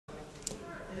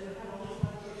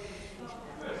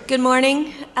Good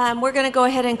morning. We're going to go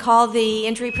ahead and call the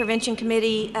Injury Prevention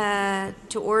Committee to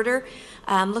order.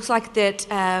 Looks like that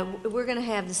we're going to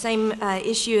have the same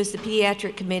issue as the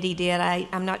Pediatric Committee did.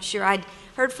 I'm not sure. I'd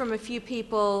heard from a few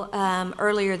people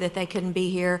earlier that they couldn't be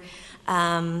here,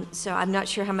 so I'm not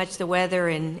sure how much the weather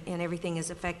and everything is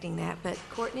affecting that. But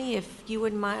Courtney, if you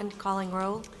wouldn't mind calling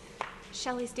roll.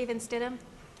 Shelley Stevens Stidham.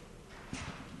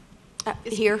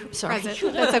 Here, sorry.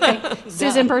 Present. That's okay.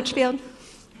 Susan Birchfield.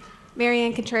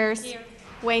 Marianne Contreras. Here.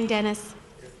 Wayne Dennis.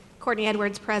 Courtney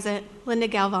Edwards present. Linda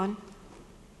Galvan.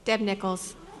 Deb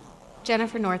Nichols.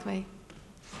 Jennifer Northway.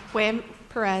 Wham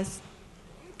Perez.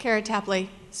 Kara Tapley.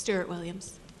 Stuart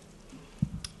Williams.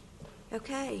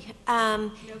 Okay. No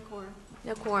quorum.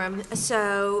 No quorum.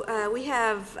 So we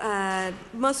have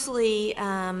mostly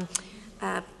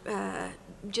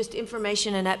just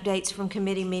information and updates from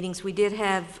committee meetings. We did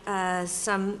have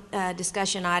some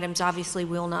discussion items. Obviously,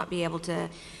 we'll not be able to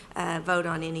vote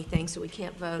on anything, so we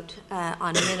can't vote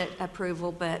on minute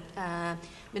approval, but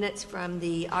minutes from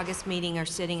the August meeting are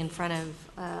sitting in front of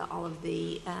all of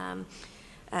the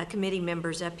committee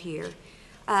members up here.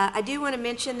 I do want to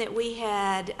mention that we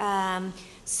had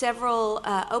several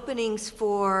openings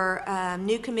for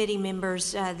new committee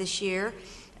members this year.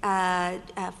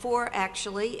 4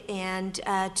 actually, and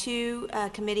 2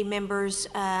 committee members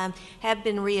have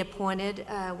been reappointed,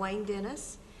 Wayne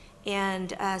Dennis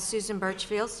and Susan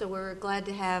Birchfield, so we're glad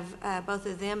to have both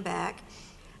of them back.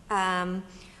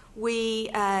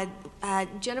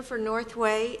 Jennifer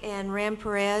Northway and Ram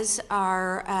Perez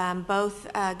are both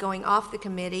going off the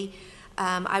committee.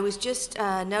 I was just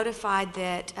notified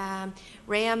that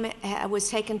Ram was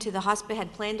taken to the hospital,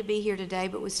 had planned to be here today,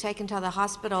 but was taken to the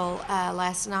hospital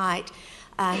last night.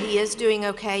 He is doing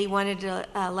okay. He wanted to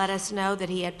let us know that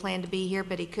he had planned to be here,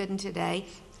 but he couldn't today.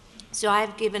 So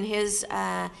I've given his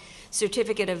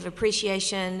certificate of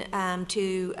appreciation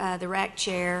to the RAC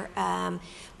chair,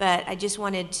 but I just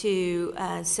wanted to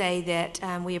say that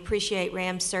we appreciate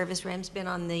Ram's service. Ram's been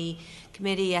on the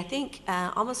committee, I think,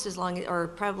 almost as long, or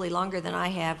probably longer than I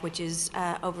have, which is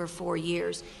over 4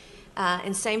 years.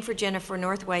 And same for Jennifer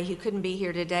Northway, who couldn't be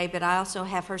here today, but I also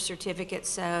have her certificate,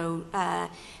 so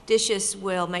Dishes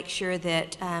will make sure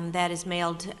that that is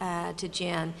mailed to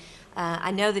Jen.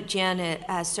 I know that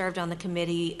Jen served on the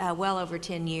committee well over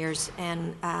 10 years,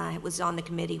 and was on the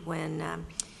committee when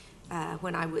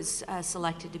I was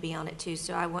selected to be on it too.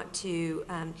 So I want to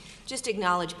just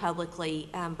acknowledge publicly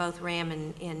both Ram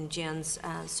and Jen's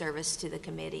service to the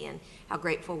committee and how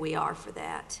grateful we are for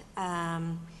that.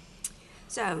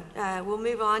 So we'll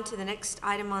move on to the next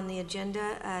item on the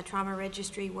agenda, Trauma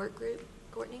Registry Work Group.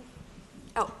 Courtney?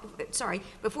 Oh, sorry.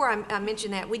 Before I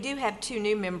mention that, we do have 2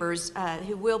 new members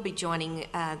who will be joining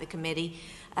the committee.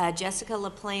 Jessica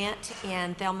LaPlante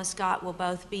and Thelma Scott will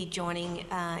both be joining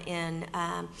in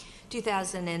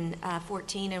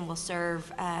 2014 and will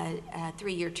serve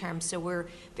 3-year terms. So we're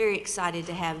very excited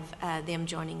to have them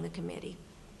joining the committee.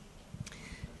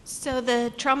 So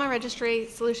the Trauma Registry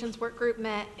Solutions Work Group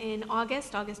met in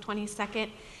August 22nd.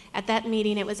 At that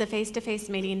meeting, it was a face-to-face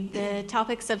meeting. The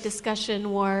topics of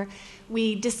discussion were,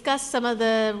 we discussed some of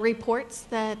the reports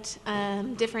that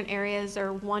different areas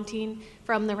are wanting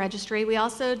from the registry. We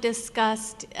also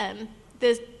discussed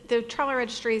the trauma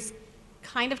registries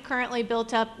kind of currently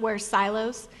built up where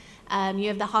silos. You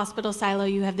have the hospital silo,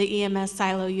 you have the EMS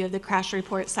silo, you have the crash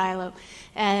report silo.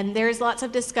 And there's lots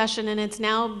of discussion, and it's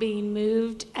now being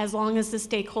moved, as long as the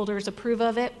stakeholders approve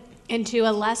of it, into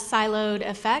a less siloed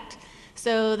effect,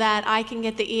 so that I can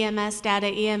get the EMS data,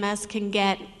 EMS can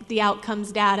get the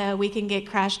outcomes data, we can get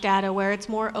crash data, where it's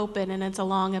more open and it's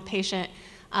along a patient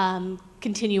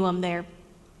continuum there.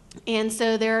 And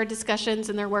so there are discussions,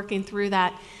 and they're working through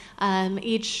that,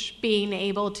 each being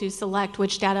able to select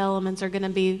which data elements are going to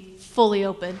be fully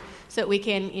open, so that we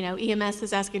can, EMS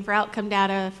is asking for outcome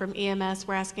data from EMS.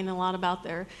 We're asking a lot about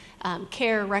their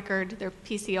care record, their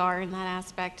PCR in that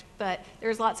aspect, but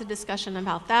there's lots of discussion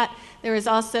about that. There was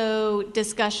also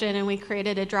discussion, and we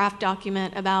created a draft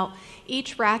document about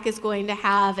each RAC is going to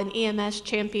have an EMS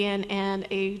champion and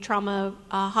a trauma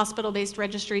hospital-based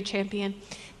registry champion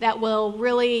that will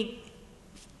really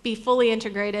be fully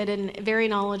integrated and very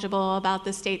knowledgeable about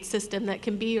the state system, that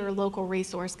can be your local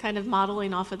resource, kind of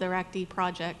modeling off of the RACD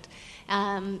project.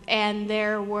 And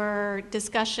there were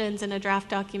discussions in a draft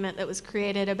document that was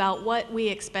created about what we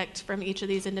expect from each of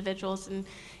these individuals and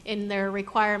in their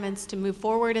requirements to move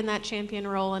forward in that champion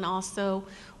role, and also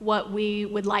what we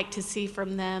would like to see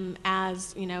from them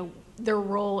as, their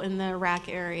role in the RAC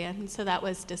area. And so that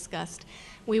was discussed.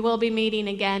 We will be meeting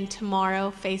again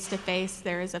tomorrow face-to-face.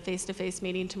 There is a face-to-face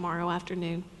meeting tomorrow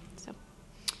afternoon. So.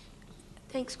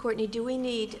 Thanks, Courtney. Do we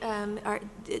need, are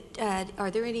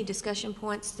there any discussion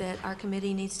points that our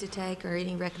committee needs to take or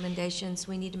any recommendations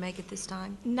we need to make at this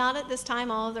time? Not at this time.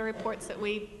 All of the reports that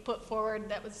we put forward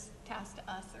that was tasked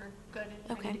to us are good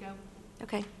and ready to go.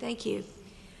 Okay, thank you.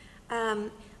 I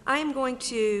am going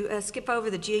to skip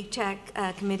over the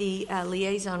GTAC committee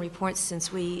liaison reports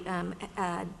since we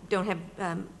don't have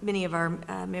many of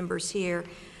our members here.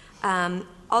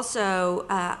 Also,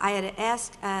 I had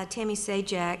asked Tammy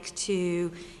Sajak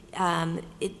to,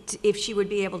 if she would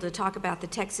be able to talk about the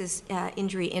Texas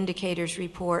Injury Indicators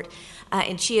Report,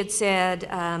 and she had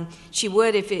said she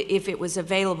would if it was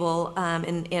available,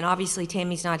 and obviously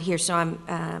Tammy's not here, so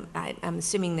I'm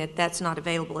assuming that that's not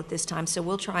available at this time, so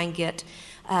we'll try and get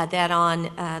that on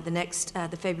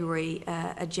the February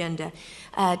agenda.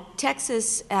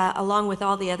 Texas, along with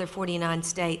all the other 49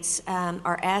 states,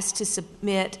 are asked to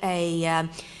submit a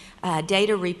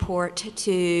data report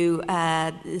to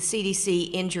the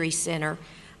CDC Injury Center.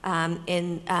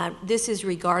 And this is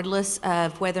regardless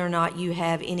of whether or not you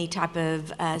have any type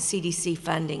of CDC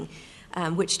funding,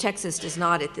 which Texas does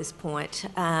not at this point.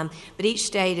 But each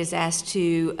state is asked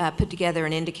to put together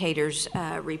an indicators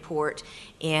report,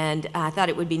 and I thought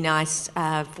it would be nice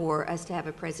for us to have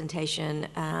a presentation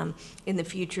in the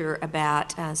future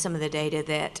about some of the data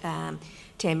that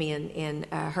Tammy in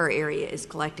her area is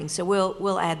collecting. So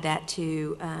we'll add that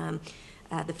to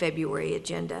the February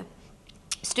agenda.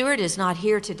 Stuart is not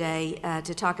here today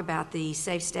to talk about the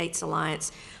Safe States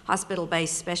Alliance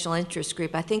hospital-based special interest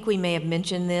group. I think we may have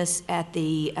mentioned this at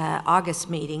the August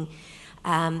meeting.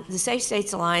 The Safe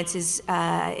States Alliance is,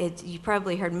 you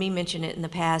probably heard me mention it in the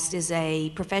past, is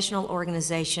a professional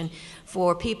organization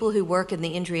for people who work in the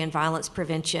injury and violence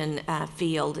prevention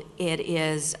field. It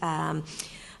is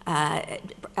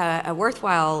a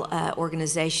worthwhile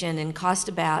organization and cost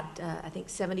about, I think,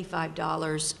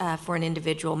 $75 for an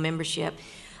individual membership.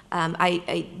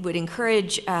 I would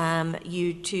encourage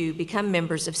you to become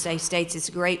members of Safe States. It's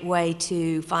a great way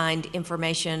to find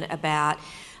information about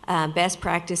best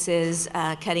practices,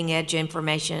 cutting-edge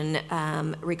information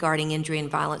regarding injury and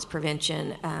violence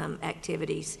prevention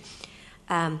activities.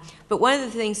 But one of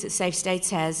the things that Safe States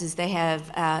has is they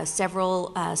have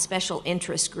several special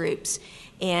interest groups.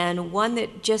 And one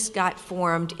that just got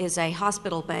formed is a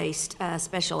hospital-based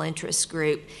special interest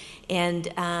group. And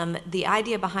the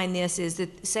idea behind this is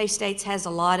that Safe States has a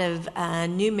lot of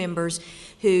new members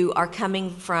who are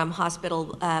coming from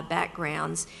hospital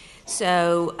backgrounds.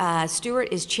 So Stuart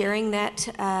is chairing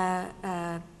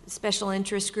that special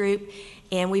interest group,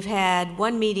 and we've had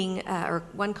one meeting or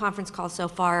one conference call so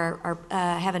far, or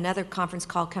have another conference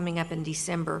call coming up in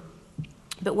December.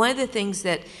 But one of the things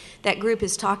that that group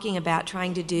is talking about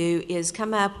trying to do is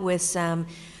come up with some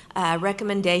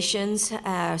recommendations,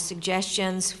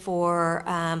 suggestions for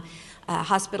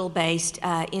hospital-based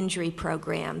injury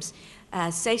programs.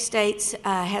 Safe States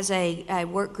has a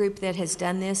work group that has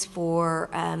done this for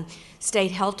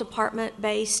state health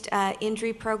department-based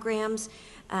injury programs.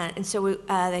 And so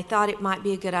they thought it might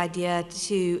be a good idea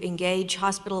to engage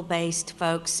hospital-based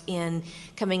folks in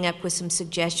coming up with some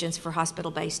suggestions for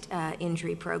hospital-based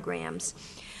injury programs.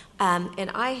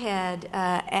 And I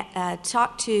had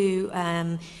talked to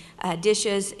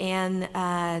DSHS and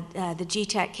the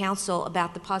GTAC Council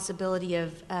about the possibility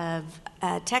of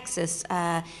Texas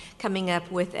coming up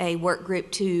with a work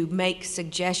group to make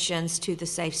suggestions to the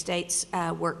Safe States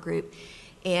work group.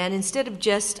 And instead of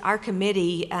just our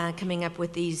committee coming up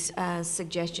with these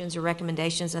suggestions or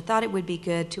recommendations, I thought it would be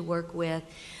good to work with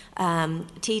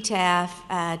TTAF,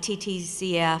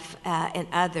 TTCF, and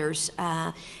others,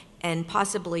 and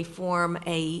possibly form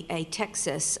a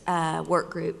Texas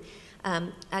work group.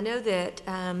 I know that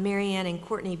Marianne and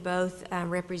Courtney both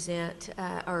represent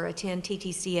or attend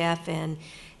TTCF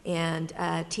and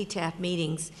TTAF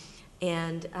meetings.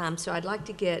 And so I'd like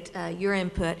to get your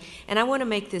input. And I want to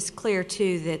make this clear,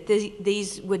 too, that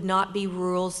these would not be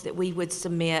rules that we would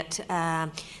submit.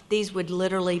 These would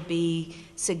literally be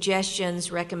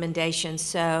suggestions, recommendations.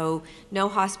 So no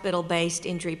hospital-based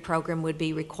injury program would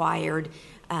be required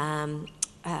to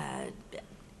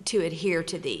adhere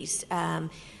to these.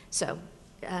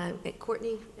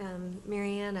 Courtney,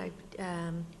 Marianne,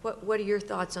 what are your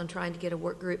thoughts on trying to get a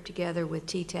work group together with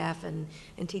TTAF and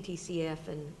TTCF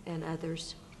and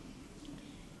others?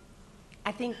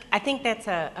 I think that's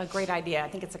a great idea. I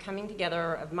think it's a coming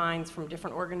together of minds from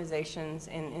different organizations,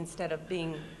 and instead of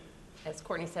being, as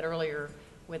Courtney said earlier,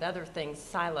 with other things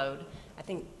siloed, I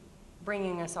think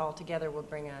bringing us all together will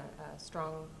bring a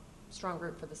strong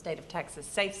group for the state of Texas.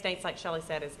 Safe States, like Shelley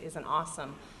said, is an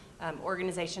awesome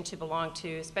organization to belong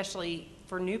to, especially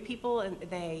for new people. And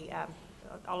they,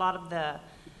 a lot of the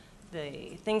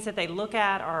the things that they look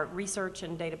at are research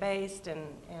and data-based, and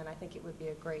I think it would be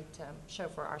a great show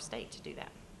for our state to do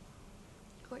that.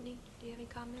 Courtney, do you have any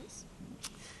comments?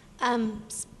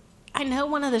 I know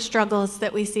one of the struggles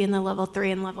that we see in the level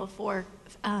 3 and level 4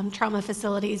 trauma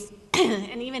facilities,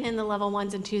 and even in the level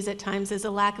 1s and 2s at times, is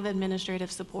a lack of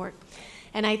administrative support.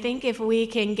 And I think if we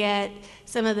can get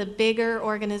some of the bigger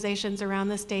organizations around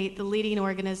the state, the leading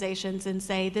organizations, and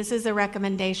say, this is a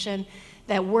recommendation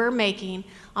that we're making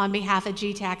on behalf of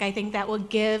GTAC, I think that will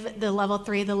give the level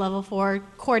 3, the level 4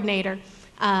 coordinator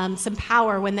some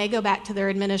power when they go back to their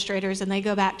administrators and they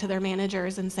go back to their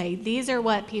managers and say, these are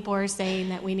what people are saying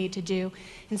that we need to do.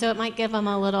 And so it might give them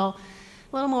a little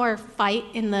more fight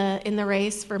in the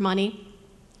race for money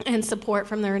and support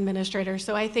from their administrators.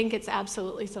 So I think it's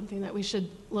absolutely something that we should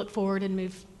look forward and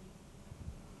move.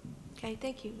 Okay,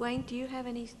 thank you. Wayne, do you have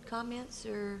any comments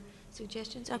or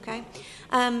suggestions? Okay.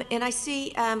 And I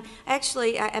see,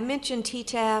 actually, I mentioned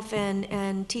TTAF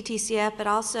and TTCF, but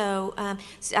also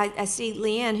I see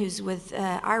Leanne, who's with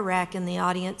IRAC in the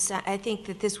audience. I think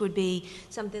that this would be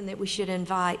something that we should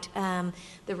invite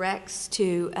the RACs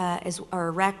to,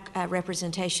 or RAC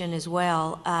representation as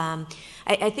well.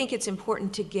 I think it's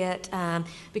important to get,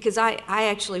 because I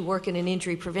actually work in an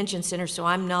injury prevention center, so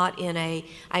I'm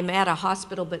at a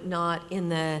hospital, but not in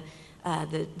the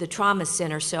trauma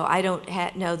center, so I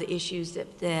don't know the issues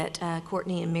that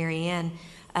Courtney and Marianne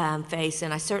face,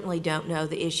 and I certainly don't know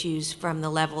the issues from the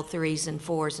level 3s and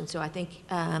 4s, and so I think,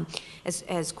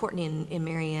 as Courtney and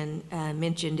Marianne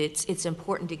mentioned, it's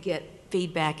important to get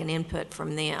feedback and input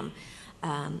from them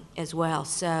as well.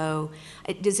 So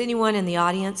does anyone in the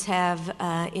audience have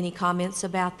any comments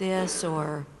about this,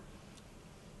 or?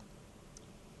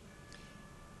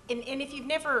 And if you've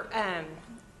never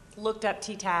looked up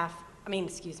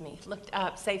looked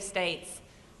up Safe States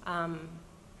on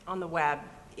the web,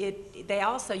 they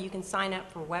also, you can sign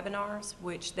up for webinars,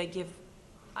 which they give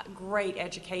great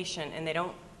education, and they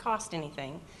don't cost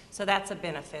anything. So that's a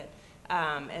benefit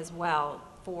as well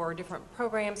for different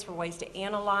programs, for ways to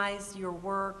analyze your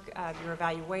work, your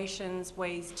evaluations,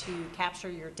 ways to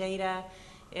capture your data.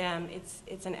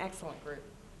 It's an excellent group.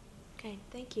 Okay,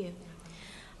 thank you.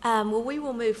 Well, we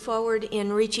will move forward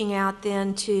in reaching out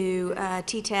then to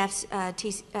TTAF,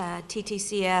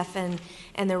 TTCF,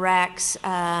 and the RACs,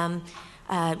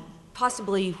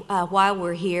 possibly while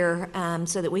we're here,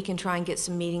 so that we can try and get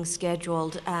some meetings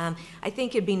scheduled. I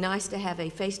think it'd be nice to have a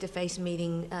face-to-face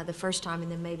meeting the first time,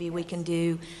 and then maybe we can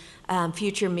do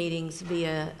future meetings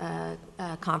via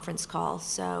a conference call.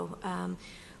 So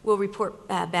we'll report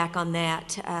back on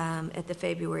that at the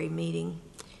February meeting.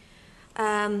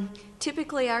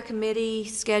 Typically, our committee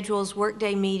schedules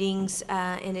workday meetings,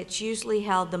 and it's usually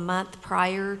held the month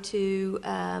prior to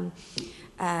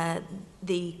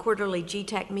the quarterly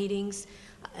GTAC meetings.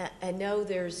 I know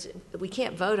we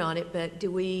can't vote on it, but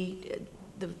the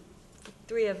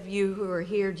three of you who are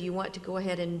here, do you want to go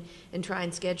ahead and try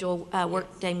and schedule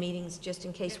workday meetings just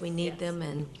in case we need them?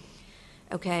 And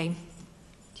okay,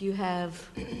 do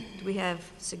we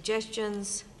have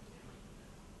suggestions?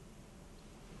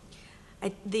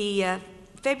 The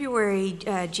February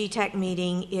GTAC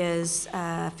meeting is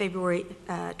February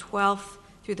 12th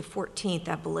through the 14th,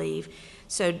 I believe.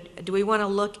 So do we want to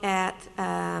look at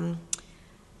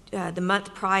the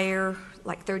month prior,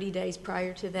 like 30 days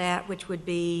prior to that, which would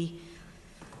be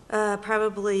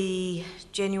probably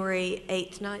January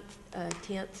 8th, 9th,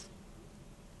 10th?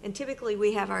 And typically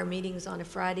we have our meetings on a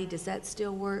Friday. Does that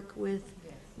still work with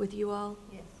you all?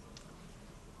 Yes.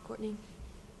 Courtney?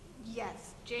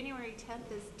 Yes, January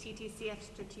 10th is TTCF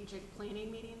strategic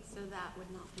planning meeting, so that would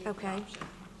not be Okay.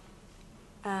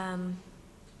 an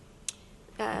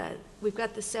option. We've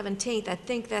got the 17th. I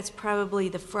think that's probably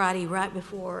the Friday right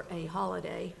before a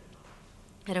holiday.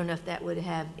 I don't know if that would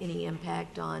have any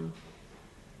impact on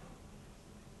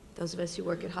those of us who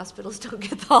work at hospitals. Don't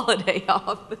get the holiday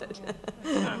off. But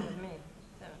Fine with me,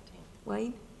 17th.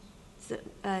 Wayne,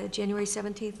 January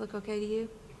 17th look okay to you?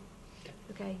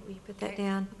 Okay, will you put that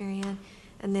down, Marianne?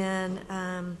 And then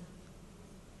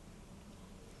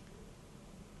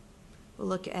we'll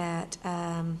look at,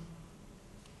 I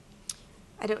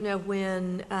don't know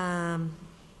when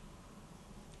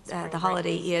the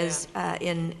holiday is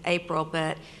in April,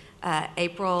 but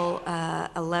April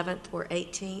 11th or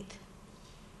 18th.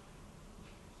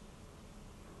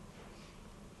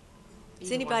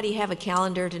 Does anybody have a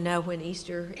calendar to know when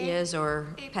Easter is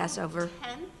or Passover?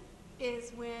 April 10th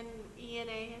is when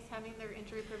ENA is having their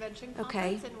injury prevention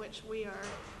Okay. conference, in which we are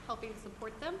helping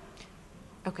support them.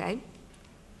 Okay.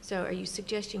 So are you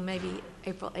suggesting maybe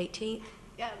April 18th?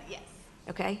 Yes.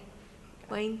 Okay.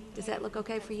 Wayne, does that look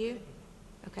okay for you?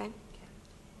 Okay.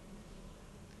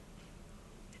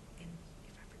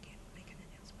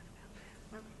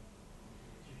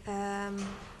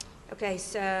 Okay,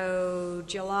 so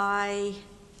July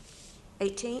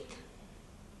 18th?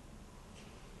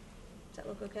 Does that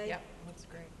look okay? Yep, looks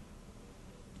great.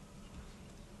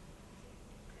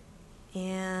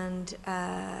 And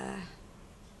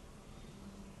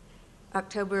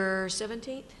October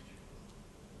 17th?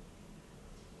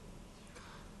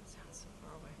 Sounds so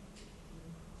far away.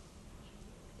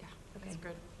 Yeah, that's Okay.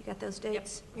 good. You got those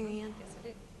dates, Mary Ann? Yes, I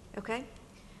do. Okay.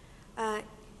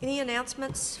 Any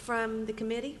announcements from the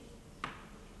committee?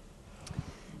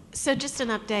 So just an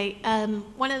update.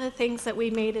 One of the things that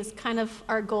we made as kind of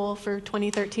our goal for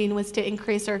 2013 was to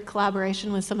increase our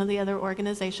collaboration with some of the other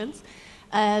organizations.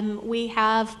 We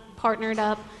have partnered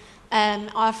up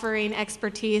offering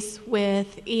expertise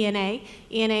with ENA.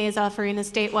 ENA is offering a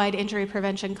statewide injury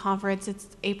prevention conference. It's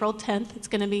April 10th. It's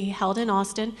going to be held in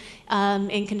Austin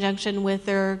in conjunction with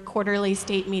their quarterly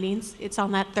state meetings. It's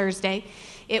on that Thursday.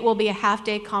 It will be a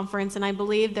half-day conference, and I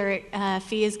believe their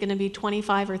fee is going to be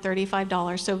 $25 or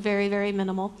 $35, so very, very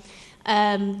minimal.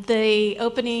 The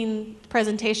opening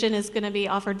presentation is going to be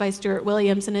offered by Stuart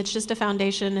Williams, and it's just a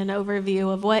foundation and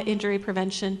overview of what injury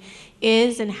prevention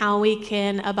is and how we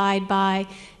can abide by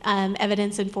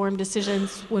evidence-informed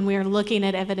decisions when we are looking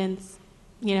at evidence,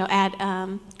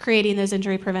 at creating those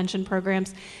injury prevention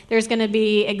programs. There's going to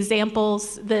be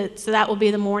examples, so that will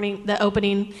be the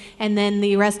opening, and then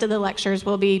the rest of the lectures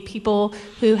will be people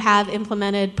who have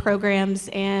implemented programs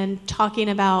and talking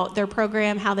about their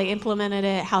program, how they implemented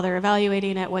it, how they're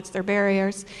evaluating it, what's their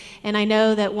barriers. And I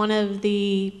know that one of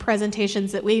the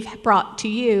presentations that we've brought to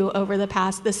you over the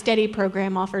past, the STEADY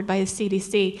program offered by the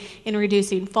CDC in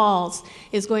reducing falls,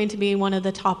 is going to be one of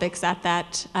the topics at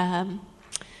that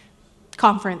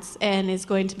conference, and is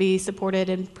going to be supported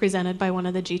and presented by one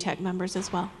of the GTEC members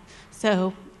as well.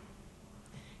 So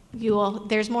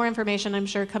there's more information, I'm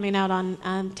sure, coming out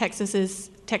on Texas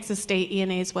State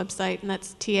ENA's website, and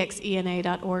that's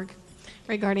txena.org,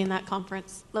 regarding that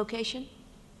conference. Location?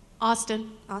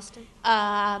 Austin. Austin?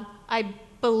 I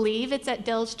believe it's at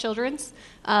Dell's Children's.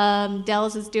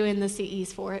 Dell's is doing the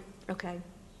CEs for it. Okay.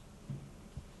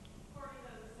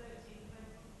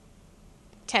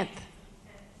 10th.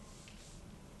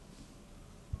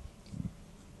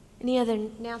 Any other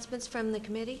announcements from the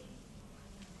committee?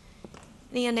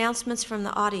 Any announcements from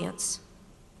the audience?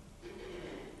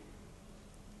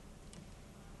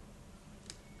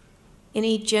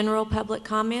 Any general public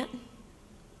comment?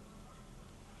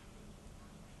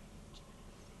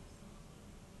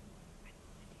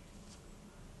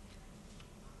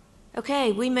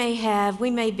 Okay, we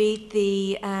may beat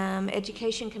the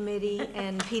Education Committee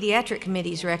and Pediatric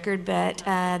Committee's record, but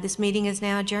this meeting is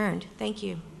now adjourned. Thank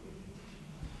you.